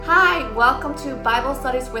welcome to Bible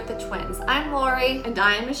Studies with the Twins. I'm Lori. And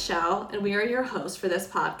I am Michelle, and we are your hosts for this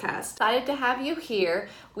podcast. Excited to have you here.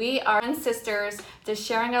 We are twin sisters just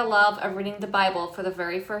sharing our love of reading the Bible for the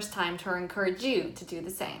very first time to encourage you to do the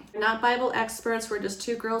same. We're not Bible experts, we're just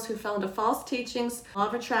two girls who fell into false teachings, law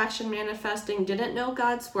of attraction, manifesting, didn't know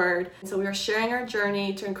God's word. So we are sharing our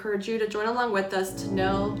journey to encourage you to join along with us to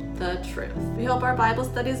know the truth. We hope our Bible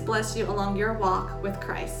studies bless you along your walk with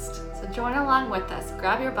Christ. So join along with us,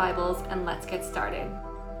 grab your Bibles, and let's get started.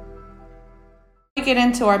 Before we get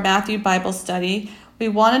into our Matthew Bible study, we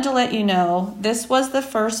wanted to let you know this was the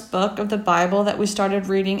first book of the Bible that we started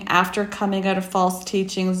reading after coming out of false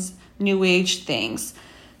teachings, New Age things.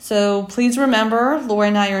 So please remember, Lori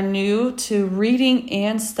and I are new to reading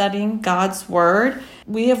and studying God's Word.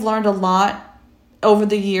 We have learned a lot over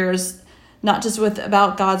the years, not just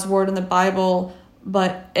about God's Word in the Bible,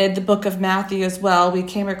 but in the book of Matthew as well. We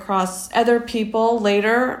came across other people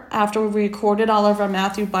later after we recorded all of our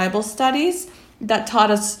Matthew Bible studies that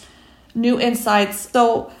taught us new insights.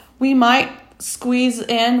 So we might squeeze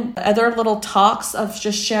in other little talks of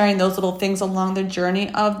just sharing those little things along the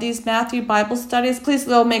journey of these Matthew Bible studies. Please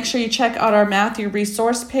though, make sure you check out our Matthew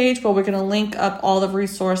resource page where we're going to link up all the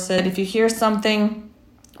resources. And if you hear something,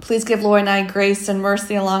 please give Lori and I grace and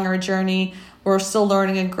mercy along our journey. We're still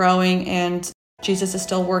learning and growing, and Jesus is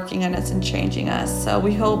still working on us and changing us. So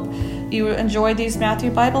we hope you enjoy these Matthew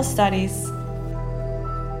Bible studies.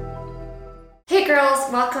 Hey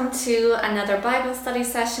girls, welcome to another Bible study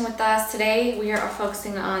session with us. Today we are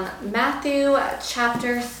focusing on Matthew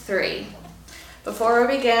chapter 3. Before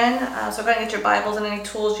we begin, so go ahead and get your Bibles and any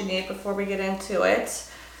tools you need before we get into it.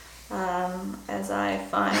 As I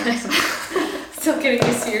find... Still getting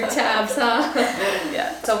used to your tabs, huh?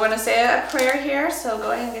 Yeah. So we're going to say a prayer here, so go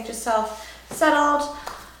ahead and get yourself settled.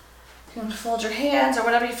 You can fold your hands or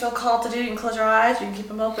whatever you feel called to do. You can close your eyes, you can keep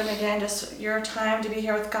them open. Again, just your time to be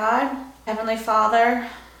here with God. Heavenly Father,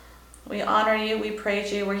 we honor you, we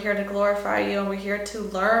praise you. We're here to glorify you, and we're here to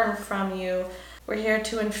learn from you. We're here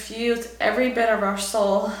to infuse every bit of our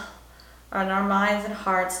soul and our minds and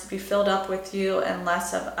hearts to be filled up with you and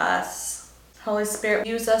less of us. Holy Spirit,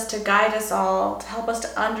 use us to guide us all, to help us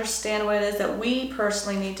to understand what it is that we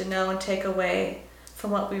personally need to know and take away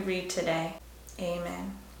from what we read today.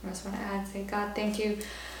 Amen. I just want to say, God, thank you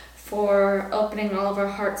for opening all of our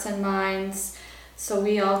hearts and minds so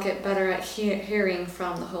we all get better at hearing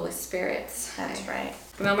from the Holy Spirit. That's right.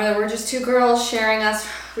 Remember that we're just two girls sharing us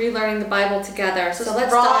relearning the Bible together. So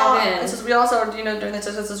let's dive in. We also, doing this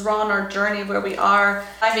is raw on our journey where we are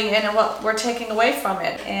diving in and what we're taking away from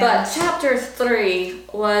it. But chapter 3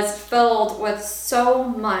 was filled with so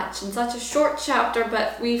much, and such a short chapter,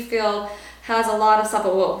 but we feel has a lot of stuff.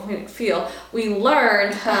 We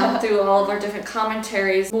learned through all of our different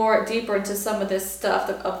commentaries more deeper into some of this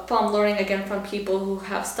stuff from learning again from people who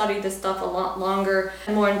have studied this stuff a lot longer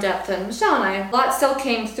and more in depth than Michelle and I. A lot still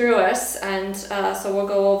came through us, and so we'll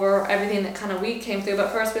go over everything that kind of we came through. But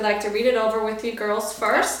first, we like to read it over with you girls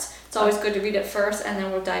first. It's always good to read it first, and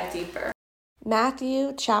then we'll dive deeper.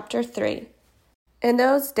 Matthew chapter 3. In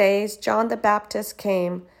those days, John the Baptist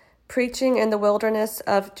came, preaching in the wilderness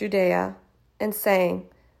of Judea, and saying,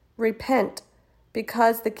 Repent,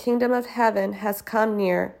 because the kingdom of heaven has come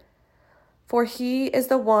near. For he is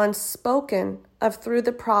the one spoken of through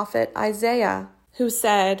the prophet Isaiah, who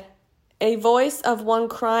said, A voice of one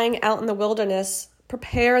crying out in the wilderness,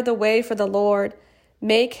 Prepare the way for the Lord,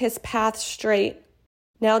 make his path straight.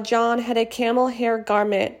 Now John had a camel hair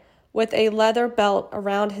garment with a leather belt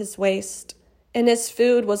around his waist, and his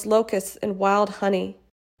food was locusts and wild honey.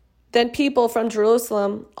 Then people from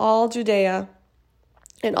Jerusalem, all Judea,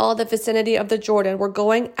 and all the vicinity of the Jordan were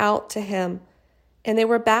going out to him, and they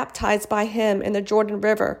were baptized by him in the Jordan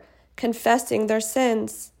River, confessing their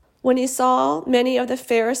sins. When he saw many of the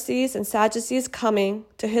Pharisees and Sadducees coming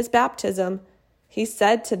to his baptism, he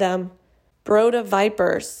said to them, Brood of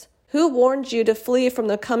vipers, who warned you to flee from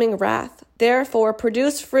the coming wrath? Therefore,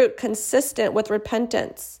 produce fruit consistent with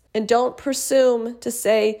repentance, and don't presume to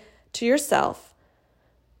say to yourself,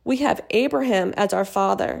 We have Abraham as our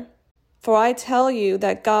father. For I tell you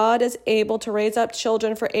that God is able to raise up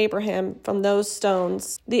children for Abraham from those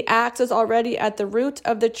stones. The axe is already at the root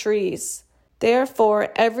of the trees. Therefore,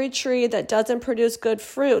 every tree that doesn't produce good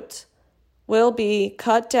fruit will be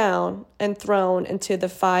cut down and thrown into the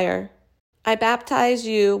fire. I baptize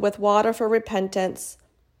you with water for repentance,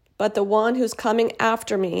 but the one who's coming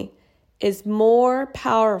after me is more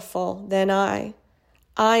powerful than I.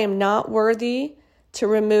 I am not worthy to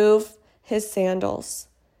remove his sandals.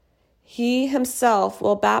 He himself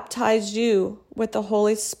will baptize you with the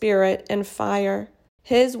Holy Spirit and fire.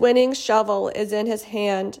 His winning shovel is in his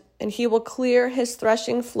hand, and he will clear his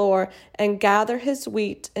threshing floor and gather his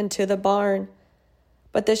wheat into the barn.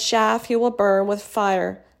 But the chaff he will burn with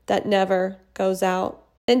fire that never goes out.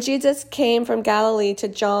 Then Jesus came from Galilee to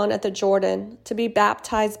John at the Jordan to be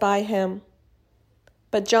baptized by him.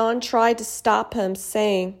 But John tried to stop him,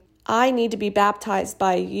 saying, I need to be baptized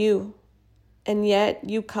by you, and yet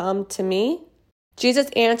you come to me? Jesus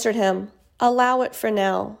answered him, Allow it for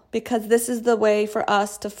now, because this is the way for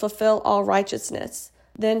us to fulfill all righteousness.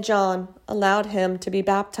 Then John allowed him to be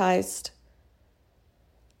baptized.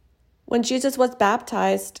 When Jesus was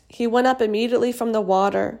baptized, he went up immediately from the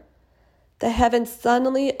water. The heavens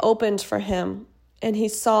suddenly opened for him, and he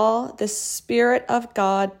saw the Spirit of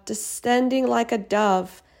God descending like a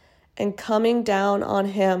dove and coming down on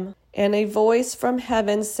him. And a voice from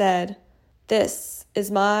heaven said, This is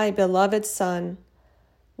my beloved Son,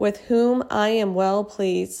 with whom I am well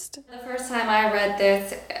pleased. The first time I read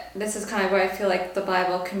this is kind of where I feel like the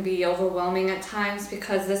Bible can be overwhelming at times,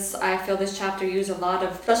 because I feel this chapter used a lot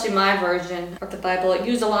of, especially my version of the Bible, it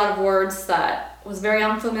used a lot of words that was very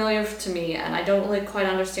unfamiliar to me, and I don't really quite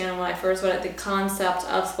understand when I first read it, the concept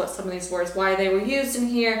of what some of these words, why they were used in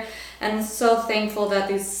here, and I'm so thankful that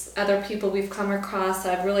these other people we've come across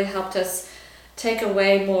have really helped us take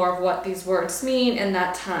away more of what these words mean in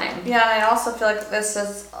that time. Yeah, and I also feel like this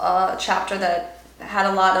is a chapter that had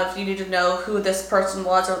a lot of, you need to know who this person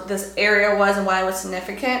was or this area was and why it was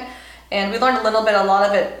significant. And we learned a lot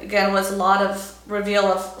of it, again, was a lot of reveal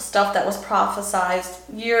of stuff that was prophesied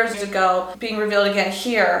years ago being revealed again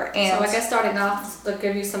here. And so I guess starting off to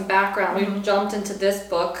give you some background, we jumped into this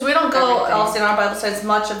book. We don't go also in our Bible studies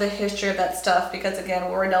much of the history of that stuff, because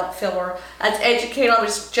again, we don't feel we're as educated on. We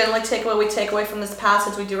just generally take what we take away from this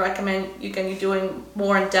passage. We do recommend you doing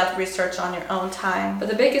more in-depth research on your own time. But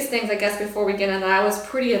the biggest things, I guess, before we get into that, I was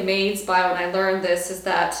pretty amazed by when I learned this, is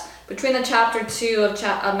that between the chapter 2 of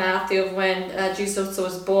Matthew, of when Jesus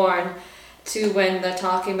was born, to when they're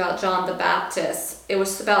talking about John the Baptist, it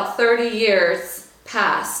was about 30 years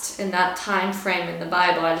passed in that time frame in the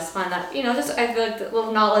Bible. I just find that, I feel like the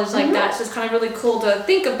little knowledge like that's just kind of really cool to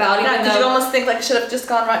think about. Yeah, because you almost think like it should have just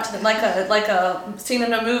gone right to like a scene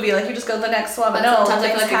in a movie, like you just go to the next one. But no, sometimes I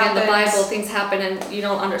feel like again the Bible, things happen and you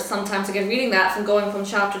don't sometimes again reading that from going from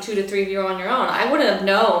chapter 2 to 3 if you're on your own, I wouldn't have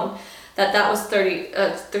known that was 30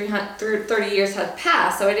 years had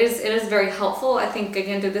passed. So it is very helpful. I think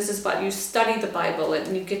again this is what you study the Bible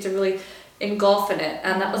and you get to really engulf in it,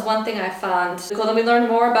 and that was one thing I found cool. Then we learned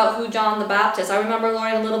more about who John the Baptist. I remember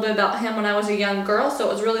learning a little bit about him when I was a young girl, so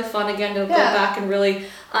it was really fun again to go back and really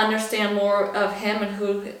understand more of him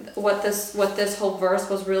and what this whole verse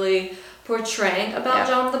was really portraying about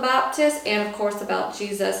John the Baptist, and of course about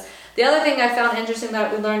Jesus. The other thing I found interesting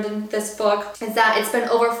that we learned in this book is that it's been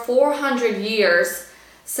over 400 years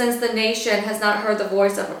since the nation has not heard the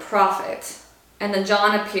voice of a prophet. And then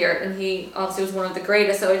John appeared, and he obviously was one of the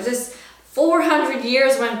greatest. So it's just 400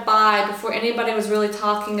 years went by before anybody was really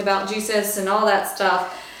talking about Jesus and all that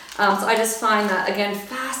stuff. So I just find that, again,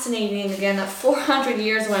 fascinating, again, that 400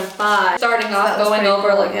 years went by. Starting off, going over,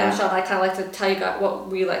 cool, Michelle and I kind of like to tell you what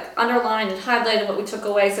we underlined and highlighted, what we took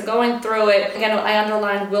away. So going through it, again, I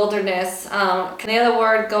underlined wilderness. The other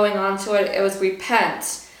word going on to it, it was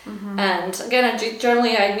repent. Mm-hmm. And again,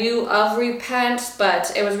 generally I knew of repent,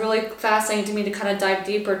 but it was really fascinating to me to kind of dive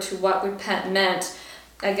deeper to what repent meant.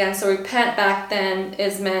 Again, so repent back then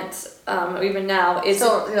is meant, even now, is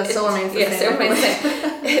still remains the same.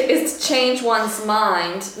 It's change one's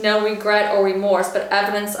mind, no regret or remorse, but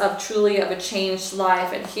evidence of a changed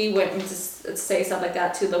life. And he went to say something like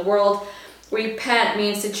that to the world. Repent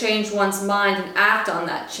means to change one's mind and act on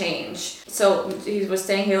that change. So he was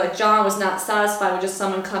saying here, John was not satisfied with just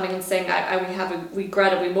someone coming and saying, we have a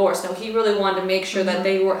regret or remorse. No, he really wanted to make sure that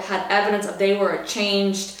they had evidence of they were a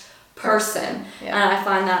changed person. And I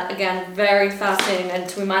find that again very fascinating, and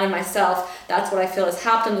to remind myself that's what I feel has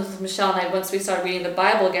happened with Michelle and I once we started reading the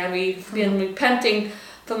Bible again. We've been repenting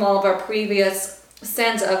from all of our previous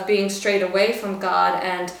sins of being strayed away from God,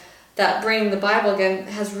 and that bringing the Bible again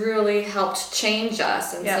has really helped change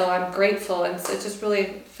us, and so I'm grateful, and it's just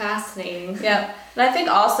really fascinating. And I think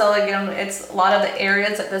also, again, it's a lot of the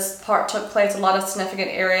areas that this part took place, a lot of significant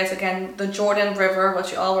areas. Again, the Jordan River,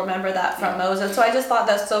 which you all remember that from Moses. So I just thought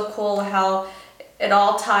that's so cool how it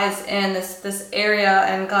all ties in this area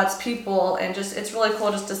and God's people, and just it's really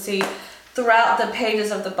cool just to see throughout the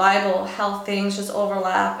pages of the Bible how things just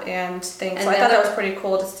overlap and things. So I thought that was pretty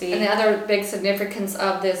cool to see. And the other big significance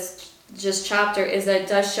of this just chapter is that it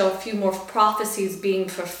does show a few more prophecies being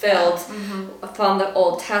fulfilled from the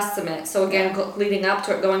Old Testament. So again, leading up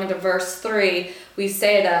to it, going into verse 3, we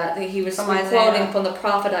say that he was quoting from the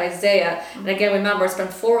prophet Isaiah. And again, remember, it's been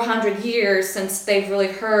 400 years since they've really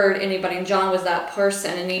heard anybody, and John was that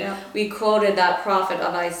person, and we quoted that prophet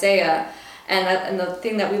of Isaiah. And the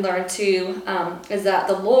thing that we learned too is that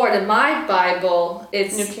the Lord in my Bible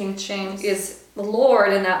is New King James, is the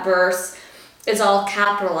Lord in that verse is all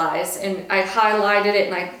capitalized, and I highlighted it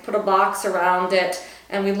and I put a box around it,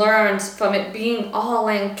 and we learned from it being all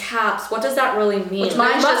in caps, what does that really mean? which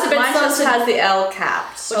mine just has the L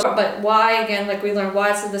caps. But why, again, like we learned,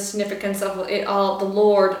 why is the significance of it all, the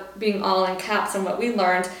Lord being all in caps? And what we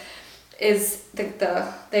learned is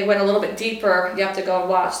they went a little bit deeper. You have to go and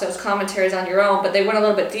watch those commentaries on your own, but they went a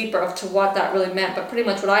little bit deeper to what that really meant. But pretty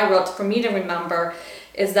much what I wrote for me to remember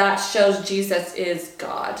is that shows Jesus is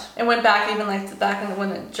God. It went back even like back in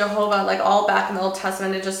when Jehovah, like all back in the Old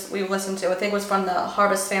Testament, we listened to, I think it was from the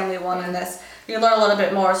Harvest Family one in this. You learn a little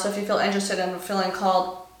bit more, so if you feel interested in feeling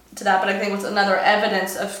called to that, but I think it was another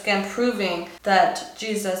evidence of, again, proving that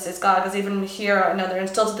Jesus is God, because even here, I know there, and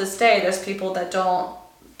still to this day, there's people that don't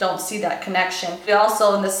see that connection. We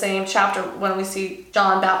also, in the same chapter, when we see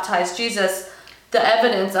John baptize Jesus, the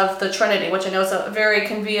evidence of the Trinity, which I know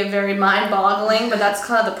can be a very mind-boggling, but that's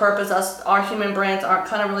kind of the purpose our human brains aren't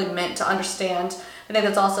kind of really meant to understand. I think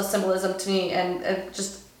that's also symbolism to me, and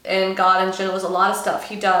just in God in general, there's a lot of stuff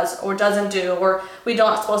he does or doesn't do, or we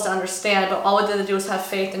don't supposed to understand, but all we have to do is have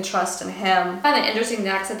faith and trust in him. Kind of interesting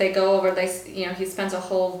next that they go over, he spends a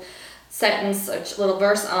whole sentence, a little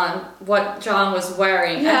verse on what John was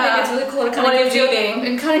wearing. Yeah. I think it's really cool to kind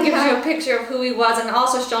of give you a picture of who he was, and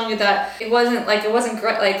also showing you that it wasn't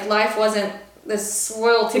great, like life wasn't this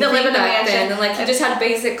royalty thing back then, and like he just had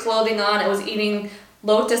basic clothing on. It was eating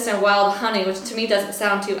lotus and wild honey, which to me doesn't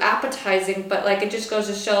sound too appetizing, but like it just goes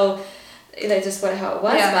to show that's just how it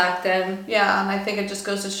was back then. Yeah, and I think it just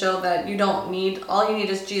goes to show that all you need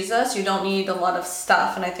is Jesus. You don't need a lot of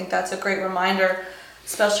stuff, and I think that's a great reminder,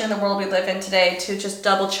 especially in the world we live in today, to just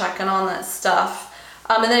double check in on that stuff.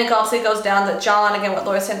 And then it also goes down that John, again, what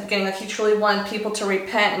Laura said at the beginning, like he truly wanted people to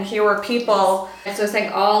repent, and here were people. And so it's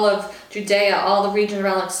like all of Judea, all the region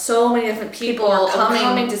around, like so many different people are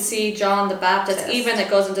coming to see John the Baptist. Yes. Even it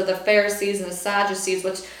goes into the Pharisees and the Sadducees,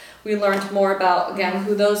 which we learned more about, again,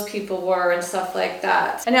 who those people were and stuff like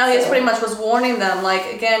that. And Elias pretty much was warning them,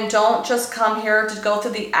 like, again, don't just come here to go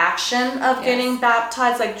through the action of getting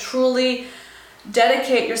baptized, like truly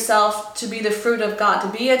dedicate yourself to be the fruit of God,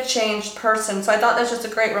 to be a changed person. So I thought that's just a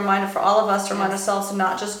great reminder for all of us to remind ourselves to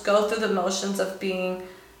not just go through the motions of being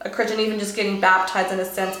a Christian, even just getting baptized in a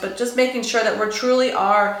sense, but just making sure that we truly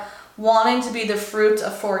are wanting to be the fruit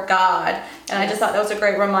for God. And I just thought that was a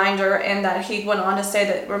great reminder, and that he went on to say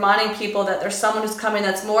that, reminding people that there's someone who's coming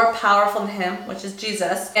that's more powerful than him, which is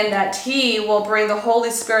Jesus, and that he will bring the Holy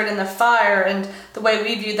Spirit in the fire. And the way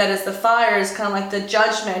we view that as the fire is kind of like the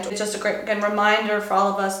judgment. It's just a great, again, reminder for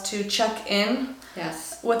all of us to check in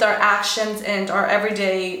with our actions and our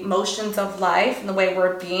everyday motions of life and the way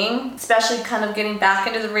we're being, especially kind of getting back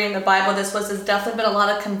into the reading the Bible. There's definitely been a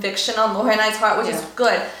lot of conviction on Laura and I's heart, which is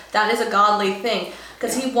good. That is a godly thing,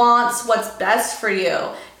 because he wants what's best for you.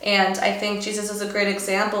 And I think Jesus is a great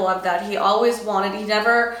example of that. He always wanted,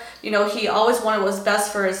 he always wanted what was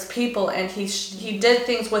best for his people, and he did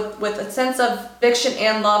things with a sense of conviction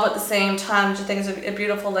and love at the same time, which I think is a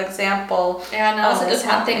beautiful example. And also just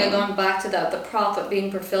one thing, going back to the prophet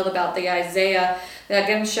being fulfilled about the Isaiah, that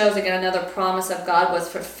again shows another promise of God was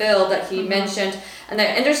fulfilled that he mentioned. And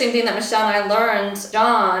the interesting thing that Michelle and I learned,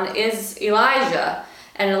 John is Elijah.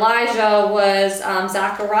 And Elijah was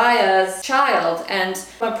Zachariah's child. And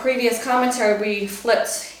from a previous commentary,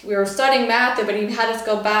 we were studying Matthew, but he had us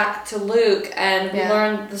go back to Luke, and we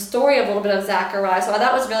learned the story of a little bit of Zachariah. So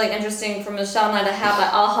that was really interesting for Michelle and I to have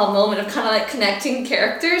that aha moment of kind of like connecting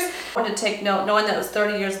characters. I wanted to take note, knowing that it was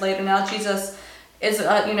 30 years later now, Jesus is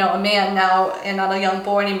a man now and not a young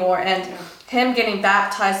boy anymore. And him getting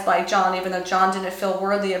baptized by John, even though John didn't feel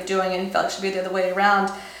worthy of doing it, he felt it should be the other way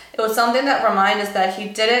around. It was something that reminded us that he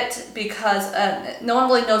did it because no one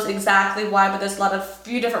really knows exactly why, but there's a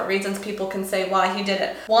few different reasons people can say why he did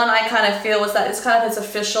it. One I kind of feel was that it's kind of his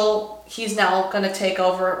official, he's now going to take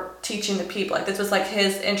over teaching the people. Like this was like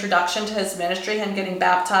his introduction to his ministry, him getting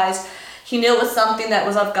baptized. He knew it was something that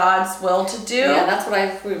was of God's will to do. Yeah, that's what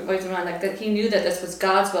I always remember, like that he knew that this was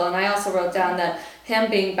God's will. And I also wrote down that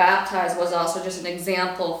him being baptized was also just an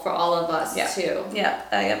example for all of us too. Yeah,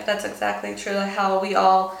 that's exactly true. Like how we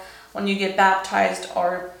all, when you get baptized,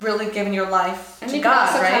 are really giving your life to God, right? And you can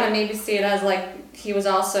also kind of maybe see it as like he was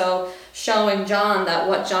also showing John that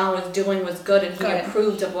what John was doing was good, and he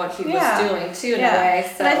approved of what he was doing too, in a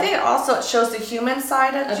way. So. And I think also it shows the human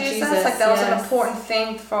side of Jesus. Like that was an important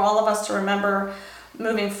thing for all of us to remember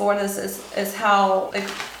moving forward. Is how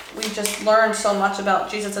we just learned so much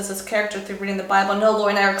about Jesus as his character through reading the Bible. No,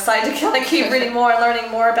 Lori and I are excited to kind of keep reading more and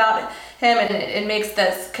learning more about him, and it makes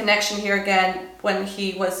this connection here again when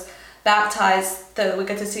he was baptized, that we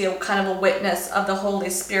get to see a kind of a witness of the Holy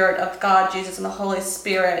Spirit of God, Jesus, and the Holy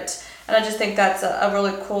Spirit. And I just think that's a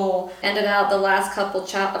really cool. Ended out the last couple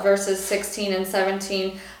verses 16 and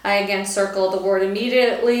 17. I again circled the word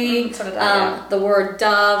immediately, the word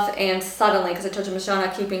dove, and suddenly, because I told you Michelle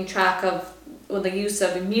not keeping track of the use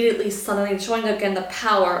of immediately, suddenly, showing again the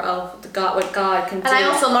power of God, what God can do. And I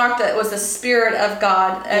also marked that it was the Spirit of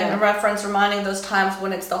God, and a reference reminding those times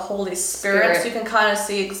when it's the Holy Spirit. So you can kind of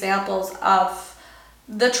see examples of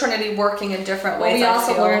the Trinity working in different ways. We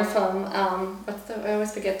also learned from I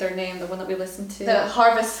always forget their name, the one that we listened to. The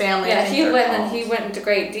Harvest Family. Yeah, he went into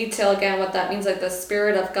great detail again what that means, like the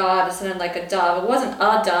Spirit of God ascended like a dove. It wasn't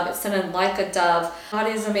a dove, it ascended like a dove. God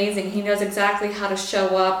is amazing. He knows exactly how to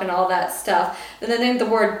show up and all that stuff. And then the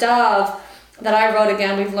word dove that I wrote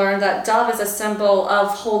again, we've learned that dove is a symbol of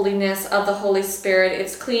holiness, of the Holy Spirit.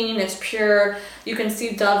 It's clean, it's pure. You can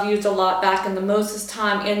see dove used a lot back in the Moses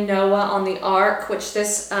time in Noah on the ark, which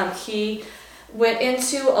he went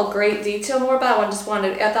into a great detail more about. I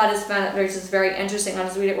thought it was just very interesting. I'll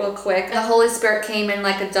just read it real quick. The Holy Spirit came in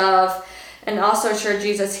like a dove, and also assured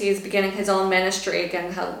Jesus he's beginning his own ministry,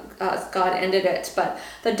 again how God ended it. But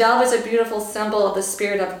the dove is a beautiful symbol of the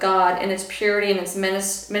Spirit of God in its purity and its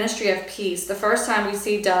ministry of peace. The first time we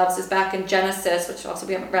see doves is back in Genesis, which also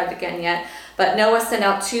we haven't read again yet. But Noah sent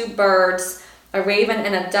out 2 birds, a raven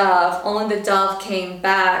and a dove. Only the dove came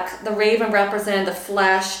back. The raven represented the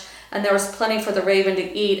flesh, and there was plenty for the raven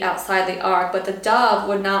to eat outside the ark. But the dove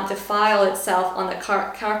would not defile itself on the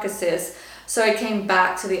carcasses, so he came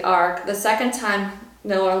back to the ark. The second time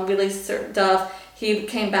Noah released the dove, he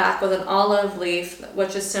came back with an olive leaf,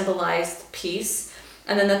 which is symbolized peace.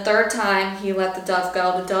 And then the third time he let the dove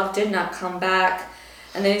go, the dove did not come back.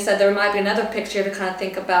 And then he said there might be another picture to kind of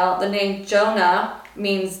think about. The name Jonah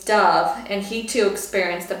means dove, and he too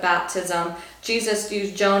experienced the baptism. Jesus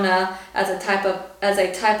used Jonah as a type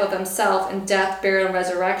of himself in death, burial, and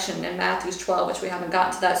resurrection in Matthew 12, which we haven't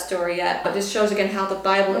gotten to that story yet. But this shows again how the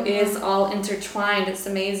Bible is all intertwined. It's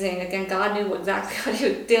amazing. Again, God knew exactly what he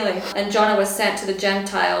was doing. And Jonah was sent to the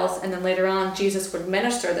Gentiles, and then later on Jesus would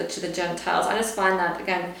minister to the Gentiles. I just find that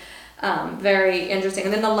again very interesting.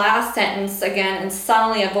 And then the last sentence again, and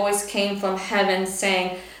suddenly a voice came from heaven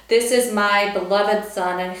saying, "This is my beloved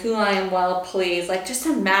Son, in whom I am well pleased." Like, just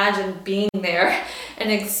imagine being there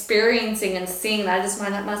and experiencing and seeing that. I just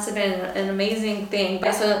find that must have been an amazing thing. But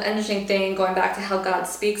it's an interesting thing going back to how God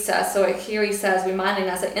speaks to us. So here he says, reminding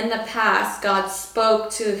us that in the past, God spoke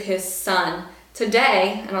to his Son.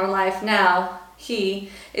 Today, in our life now, he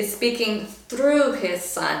is speaking through his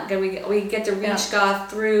Son. We get to reach God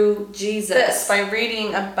through Jesus. By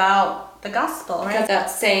reading about the gospel, right? Because that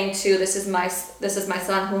saying too, this is my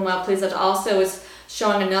Son whom I please, that also is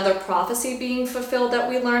showing another prophecy being fulfilled that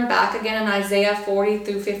we learned back again in Isaiah 40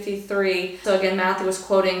 through 53. So again, Matthew was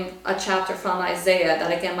quoting a chapter from Isaiah,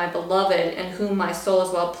 that again, my beloved in whom my soul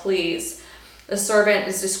is well pleased. The servant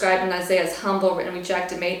is described in Isaiah as humble and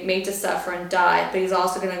rejected, made to suffer and die, but he's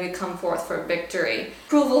also going to come forth for victory.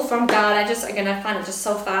 Approval from God. I find it just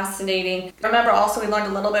so fascinating. Remember also we learned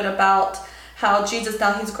a little bit about how Jesus,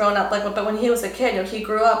 now he's grown up, but when he was a kid, he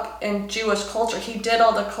grew up in Jewish culture. He did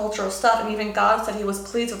all the cultural stuff, and even God said he was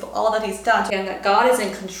pleased with all that he's done. And that God is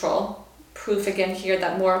in control. Proof again here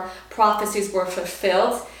that more prophecies were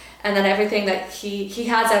fulfilled, and that everything that he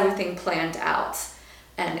has everything planned out.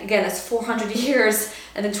 And again, it's 400 years,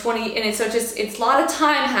 and then 20, and so it's a lot of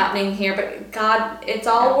time happening here, but God, it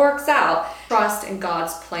all works out. Trust in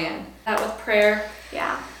God's plan. That with prayer.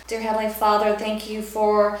 Yeah. Dear Heavenly Father, thank you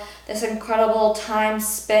for this incredible time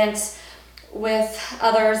spent with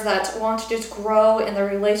others that want to just grow in their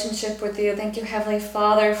relationship with you. Thank you, Heavenly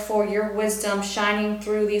Father, for your wisdom shining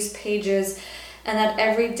through these pages, and that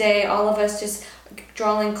every day all of us just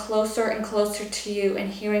drawing closer and closer to you and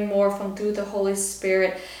hearing more from through the Holy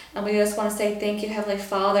Spirit. And we just want to say thank you, Heavenly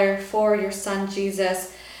Father, for your Son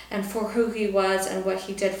Jesus and for who he was and what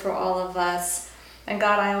he did for all of us. And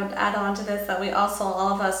God, I would add on to this that we also,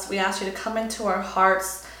 all of us, we ask you to come into our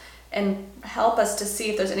hearts and help us to see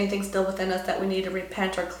if there's anything still within us that we need to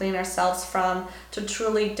repent or clean ourselves from, to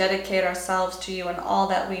truly dedicate ourselves to you in all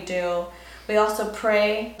that we do. We also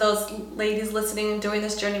pray, those ladies listening and doing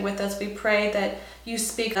this journey with us, we pray that you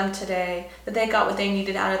speak them today, that they got what they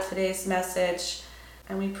needed out of today's message.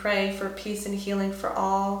 And we pray for peace and healing for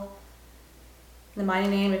all. In the mighty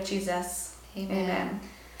name of Jesus. Amen.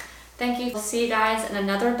 Thank you. We'll see you guys in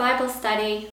another Bible study.